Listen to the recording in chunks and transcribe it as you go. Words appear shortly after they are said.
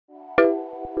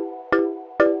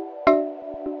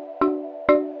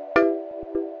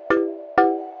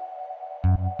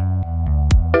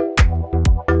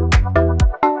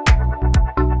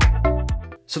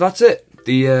So that's it.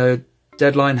 The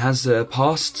deadline has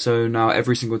passed, so now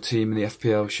every single team in the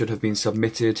FPL should have been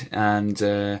submitted,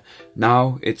 and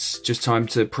now it's just time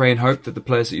to pray and hope that the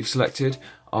players that you've selected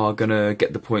are going to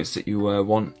get the points that you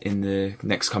want in the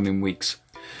next coming weeks.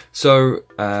 So,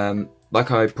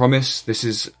 like I promised, this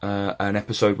is an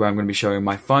episode where I'm going to be showing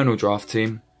my final draft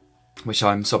team, which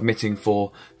I'm submitting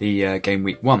for the game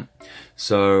week 1.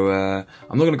 So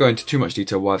I'm not going to go into too much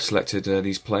detail why I've selected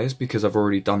these players, because I've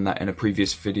already done that in a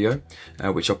previous video,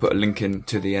 which I'll put a link in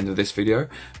to the end of this video.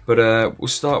 But we'll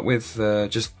start with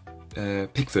just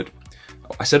Pickford.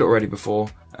 I said it already before,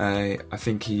 I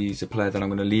think he's a player that I'm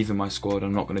going to leave in my squad.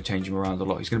 I'm not going to change him around a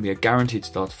lot. He's going to be a guaranteed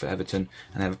starter for Everton,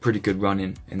 and they have a pretty good run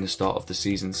in the start of the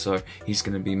season, so he's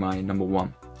going to be my number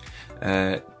 1.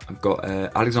 I've got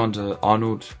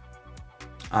Alexander-Arnold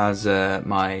as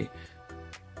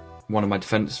one of my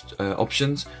defence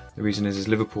options. The reason is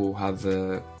Liverpool have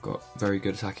got very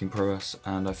good attacking prowess,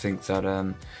 and I think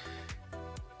that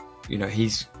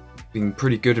he's been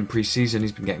pretty good in pre-season.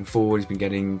 He's been getting forward, he's been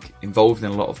getting involved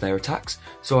in a lot of their attacks,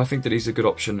 so I think that he's a good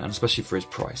option, and especially for his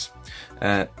price.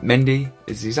 Mendy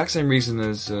is the exact same reason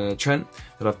as Trent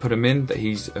that I've put him in, that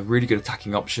he's a really good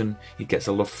attacking option. He gets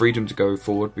a lot of freedom to go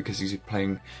forward because he's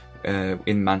playing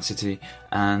in Man City,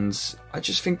 and I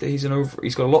just think that he's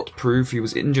got a lot to prove. He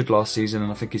was injured last season,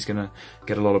 and I think he's going to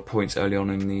get a lot of points early on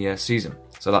in the season,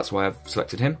 so that's why I've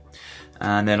selected him.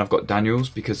 And then I've got Daniels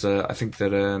because I think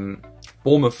that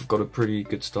Bournemouth have got a pretty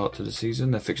good start to the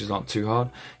season. Their fixtures aren't too hard.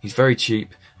 He's very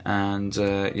cheap, and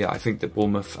yeah, I think that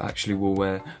Bournemouth actually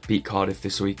will beat Cardiff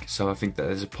this week, so I think that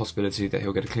there's a possibility that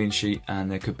he'll get a clean sheet, and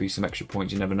there could be some extra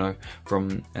points, you never know,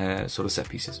 from sort of set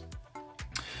pieces.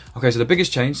 Okay, so the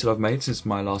biggest change that I've made since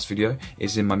my last video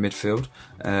is in my midfield.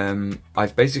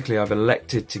 I've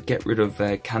elected to get rid of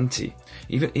Kante.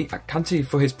 Kante,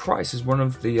 for his price, is one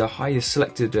of the highest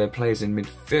selected players in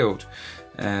midfield.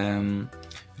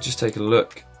 Just take a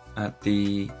look at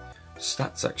the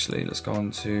stats actually. Let's go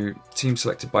on to team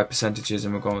selected by percentages,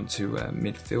 and we'll go on to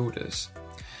midfielders.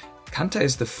 Kante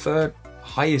is the 3rd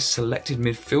highest selected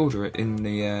midfielder in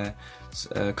the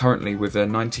currently, with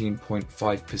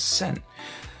 19.5%.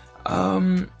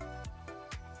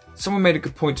 Someone made a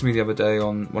good point to me the other day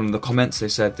on one of the comments. They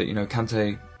said that,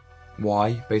 Kante,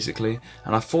 why, basically,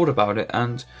 and I thought about it,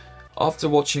 and after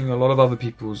watching a lot of other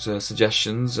people's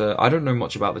suggestions, I don't know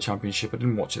much about the Championship. I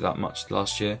didn't watch it that much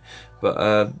last year, but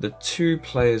the 2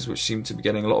 players which seem to be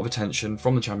getting a lot of attention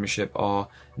from the Championship are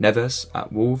Neves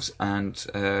at Wolves and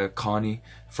Carney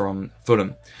from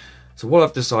Fulham. So what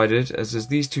I've decided is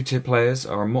these 2 players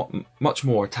are much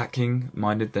more attacking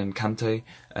minded than Kante.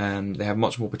 They have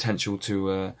much more potential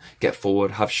to get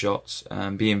forward, have shots,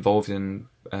 be involved in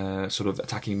sort of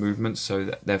attacking movements, so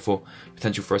that therefore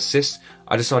potential for assists.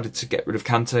 I decided to get rid of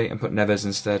Kante and put Neves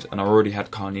instead, and I already had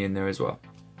Carney in there as well.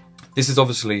 This is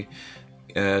obviously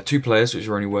 2 players which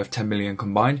are only worth 10 million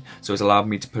combined, so it's allowed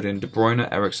me to put in De Bruyne,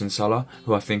 Eriksen, Salah,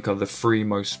 who I think are the 3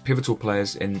 most pivotal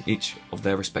players in each of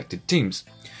their respective teams.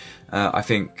 I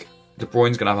think De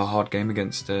Bruyne's going to have a hard game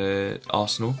against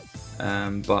Arsenal,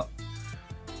 but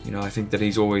I think that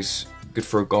he's always good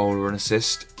for a goal or an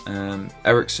assist.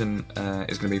 Eriksen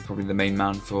is going to be probably the main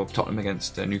man for Tottenham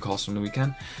against Newcastle on the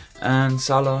weekend, and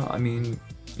Salah, I mean,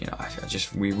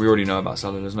 we already know about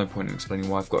Salah. There's no point in explaining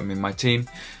why I've got him in my team.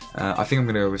 I think I'm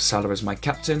going to go with Salah as my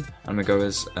captain, and I'm going to go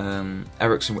as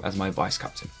Eriksen as my vice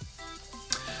captain.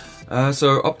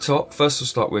 So up top, first we'll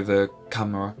start with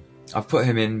Camara. I've put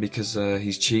him in because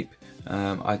he's cheap.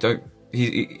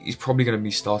 He's probably going to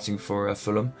be starting for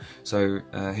Fulham, so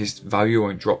his value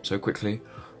won't drop so quickly.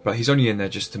 But he's only in there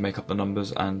just to make up the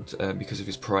numbers, and because of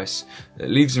his price. It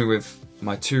leaves me with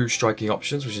my 2 striking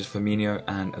options, which is Firmino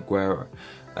and Aguero.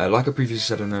 Like I previously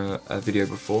said in a video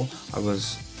before, I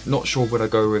was not sure whether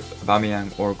I'd go with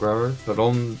Aubameyang or Aguero, but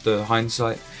on the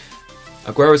hindsight,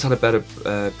 Aguero's had a better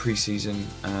pre-season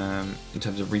in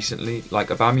terms of recently. Like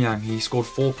Aubameyang, he scored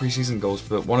 4 pre-season goals,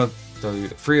 but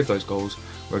 3 of those goals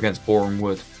were against Boreham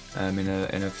Wood in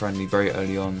a friendly very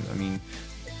early on. I mean,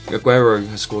 Aguero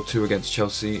has scored 2 against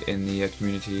Chelsea in the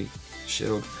Community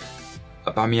Shield.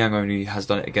 Aubameyang only has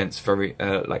done it against very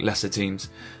lesser teams.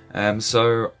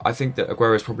 So I think that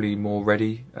Aguero is probably more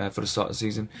ready for the start of the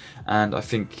season, and I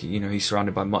think he's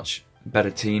surrounded by a much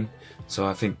better team. So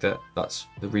I think that that's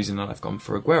the reason that I've gone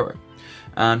for Aguero.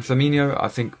 And Firmino, I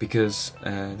think because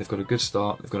they've got a good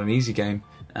start, they've got an easy game,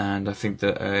 and I think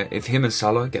that if him and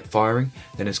Salah get firing,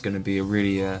 then it's going to be a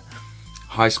really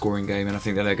high scoring game, and I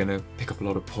think that they're going to pick up a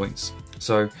lot of points.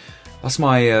 So that's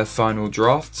my final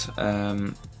draft.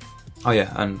 Oh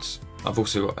yeah, and I've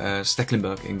also got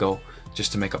Stecklenburg in goal,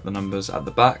 just to make up the numbers at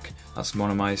the back. That's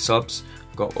one of my subs.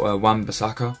 I've got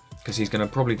Wan-Bissaka, because he's going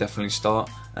to probably definitely start,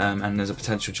 and there's a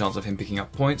potential chance of him picking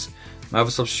up points. My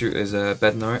other substitute is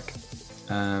Bednarek.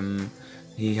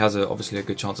 He has obviously a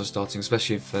good chance of starting,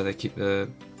 especially if they keep the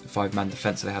 5-man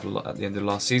defence they had at the end of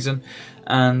last season,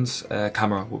 and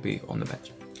Camera will be on the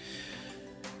bench.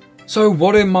 So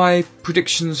what are my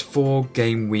predictions for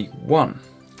game week 1?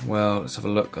 Well, let's have a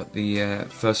look at the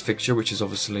first fixture, which is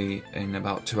obviously in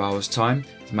about 2 hours time.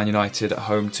 It's Man United at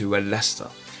home to Leicester.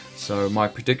 So my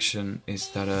prediction is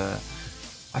that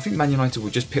I think Man United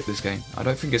will just pick this game. I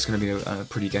don't think it's going to be a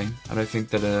pretty game. I don't think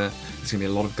that there's going to be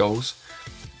a lot of goals.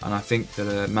 And I think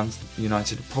that Man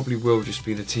United probably will just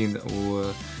be the team that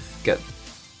will get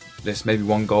this maybe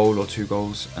 1 goal or 2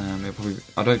 goals.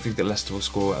 I don't think that Leicester will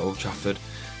score at Old Trafford.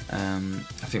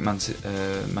 I think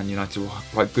Man United were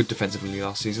quite good defensively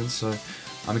last season, so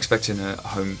I'm expecting a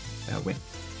home win.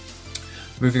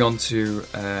 Moving on to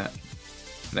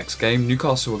next game,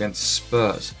 Newcastle against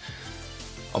Spurs.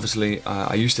 Obviously,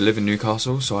 I used to live in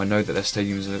Newcastle, so I know that their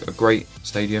stadium is a great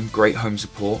stadium, great home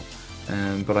support.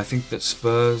 But I think that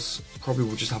Spurs probably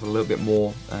will just have a little bit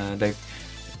more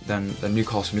than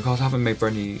Newcastle. Newcastle haven't made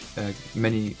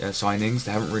many signings.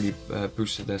 They haven't really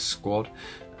boosted their squad.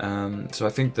 So I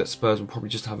think that Spurs will probably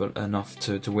just have enough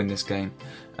to win this game.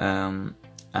 And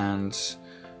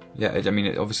yeah, I mean,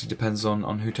 it obviously depends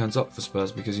on who turns up for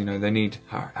Spurs, because they need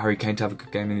Harry Kane to have a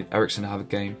good game, they need Eriksen to have a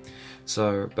game.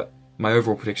 So, but my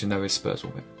overall prediction though is Spurs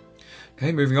will win.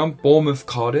 Okay, moving on,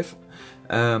 Bournemouth-Cardiff.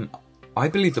 I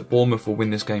believe that Bournemouth will win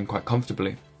this game quite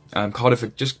comfortably. Cardiff are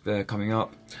just coming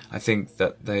up. I think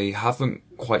that they haven't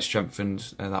quite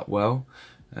strengthened that well.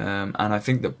 And I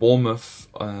think that Bournemouth,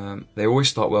 they always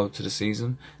start well to the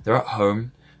season. They're at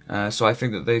home, so I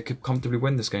think that they could comfortably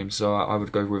win this game. So I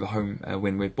would go with a home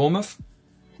win with Bournemouth.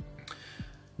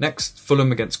 Next,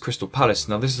 Fulham against Crystal Palace.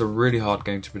 Now this is a really hard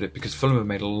game to predict, because Fulham have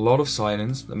made a lot of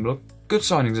signings, good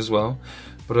signings as well.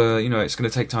 But it's going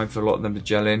to take time for a lot of them to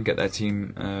gel in, get their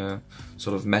team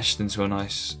sort of meshed into a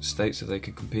nice state so they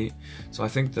can compete. So I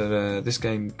think that this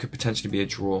game could potentially be a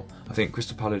draw. I think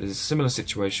Crystal Palace is a similar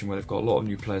situation where they've got a lot of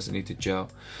new players that need to gel.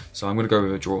 So I'm going to go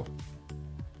with a draw.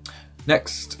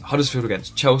 Next, Huddersfield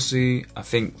against Chelsea. I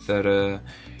think that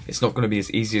it's not going to be as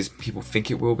easy as people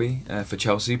think it will be for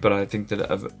Chelsea, but I think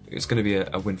that it's going to be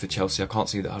a win for Chelsea. I can't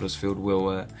see that Huddersfield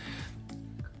will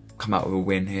come out with a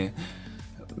win here.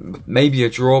 Maybe a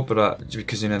draw, but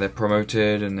because they're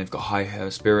promoted and they've got high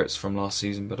spirits from last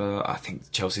season. But I think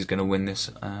Chelsea's going to win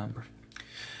this.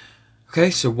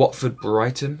 Okay, so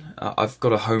Watford-Brighton. I've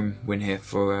got a home win here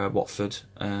for Watford.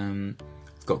 They've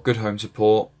got good home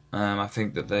support. I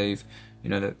think that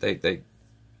they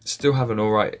still have an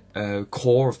alright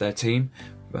core of their team,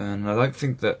 and I don't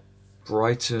think that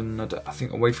Brighton, I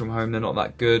think away from home they're not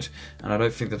that good, and I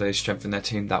don't think that they strengthened their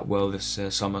team that well this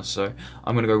summer, so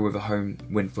I'm going to go with a home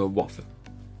win for Watford.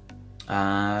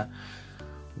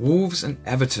 Wolves and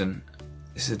Everton.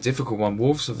 This is a difficult one.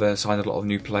 Wolves have signed a lot of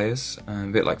new players, a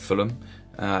bit like Fulham.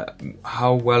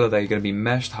 How well are they going to be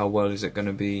meshed? How well is it going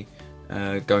to be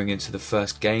going into the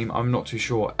first game? I'm not too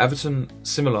sure. Everton,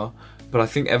 similar, but I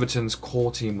think Everton's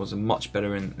core team was much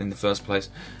better in the first place,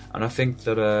 and I think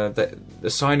that the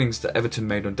signings that Everton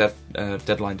made on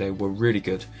deadline day were really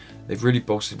good. They've really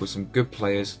bolstered with some good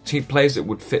players, players that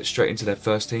would fit straight into their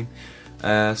first team.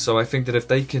 So I think that if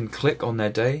they can click on their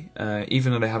day,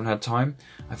 even though they haven't had time,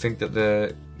 I think that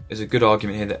there is a good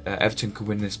argument here that Everton could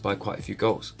win this by quite a few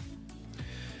goals.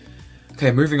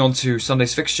 Okay, moving on to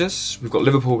Sunday's fixtures. We've got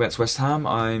Liverpool against West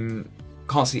Ham.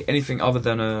 Can't see anything other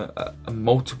than a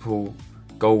multiple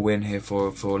goal win here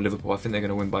for Liverpool. I think they're going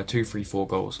to win by 2, 3, 4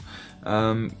 goals.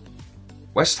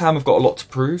 West Ham have got a lot to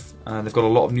prove. They've got a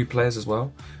lot of new players as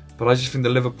well. But I just think that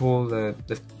Liverpool,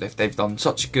 they've done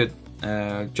such a good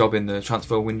job in the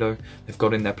transfer window. They've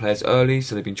got in their players early,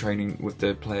 so they've been training with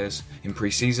the players in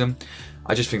pre-season.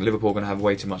 I just think Liverpool are going to have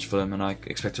way too much for them, and I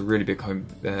expect a really big home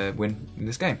win in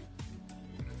this game.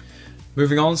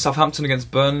 Moving on, Southampton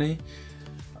against Burnley.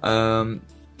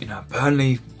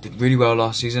 Burnley did really well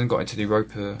last season, got into the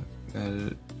Europa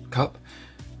Cup,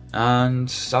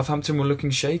 and Southampton were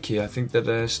looking shaky. I think that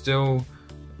they're still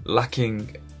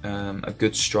lacking a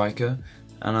good striker,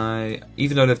 and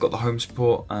even though they've got the home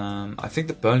support, I think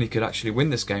that Burnley could actually win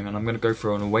this game, and I'm going to go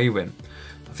for an away win.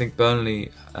 I think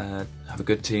Burnley have a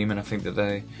good team, and I think that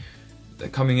they're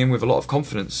coming in with a lot of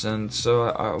confidence, and so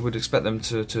I would expect them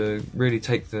to really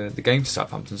take the game to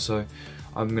Southampton. So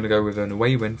I'm going to go with an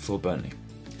away win for Burnley.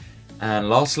 And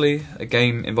lastly, a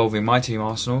game involving my team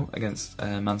Arsenal against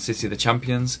Man City, the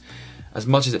champions. As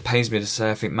much as it pains me to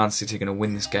say, I think Man City are going to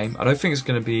win this game. I don't think it's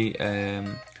going to be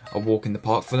a a walk in the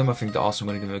park for them. I think that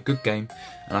Arsenal are going to give them a good game,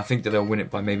 and I think that they'll win it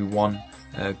by maybe 1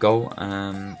 goal,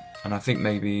 and I think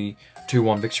maybe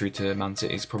 2-1 victory to Man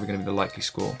City is probably going to be the likely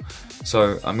score.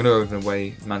 So I'm going to go with an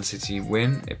away Man City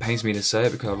win. It pains me to say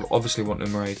it because I obviously want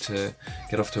Umare to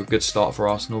get off to a good start for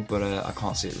Arsenal, but I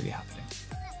can't see it really happening.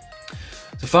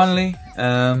 So finally,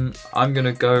 I'm going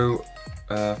to go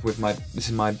with this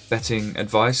is my betting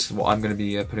advice, what I'm going to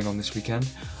be putting on this weekend.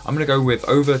 I'm going to go with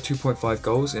over 2.5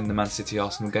 goals in the Man City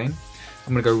Arsenal game.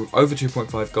 I'm going to go over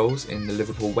 2.5 goals in the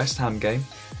Liverpool West Ham game,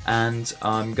 and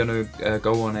I'm going to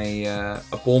go on a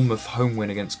Bournemouth home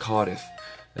win against Cardiff.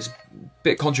 It's a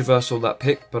bit controversial, that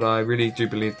pick, but I really do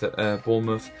believe that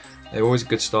Bournemouth, they're always a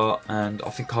good start, and I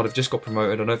think Cardiff just got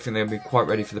promoted. I don't think they'll be quite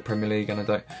ready for the Premier League,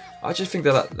 and I just think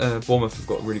that Bournemouth have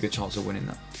got a really good chance of winning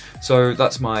that. So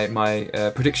that's my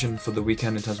prediction for the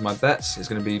weekend in terms of my bets. It's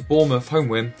going to be Bournemouth home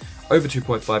win, over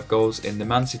 2.5 goals in the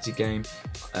Man City game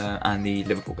and the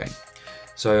Liverpool game.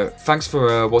 So thanks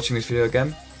for watching this video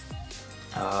again.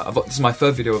 This is my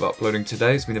 3rd video of uploading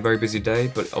today. It's been a very busy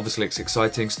day, but obviously it's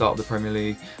exciting. Start of the Premier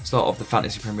League, start of the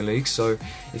Fantasy Premier League. So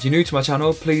if you're new to my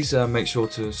channel, please make sure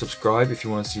to subscribe if you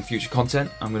want to see future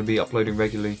content. I'm going to be uploading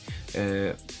regularly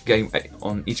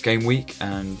on each game week,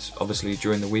 and obviously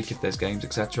during the week if there's games,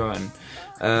 etc.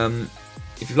 And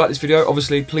if you've liked this video,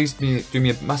 obviously please do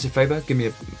me a massive favour, give me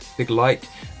a big like,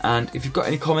 and if you've got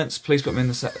any comments, please put them in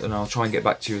the set and I'll try and get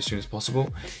back to you as soon as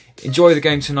possible. Enjoy the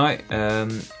game tonight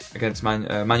against Man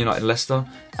United and Leicester,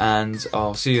 and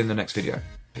I'll see you in the next video.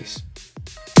 Peace.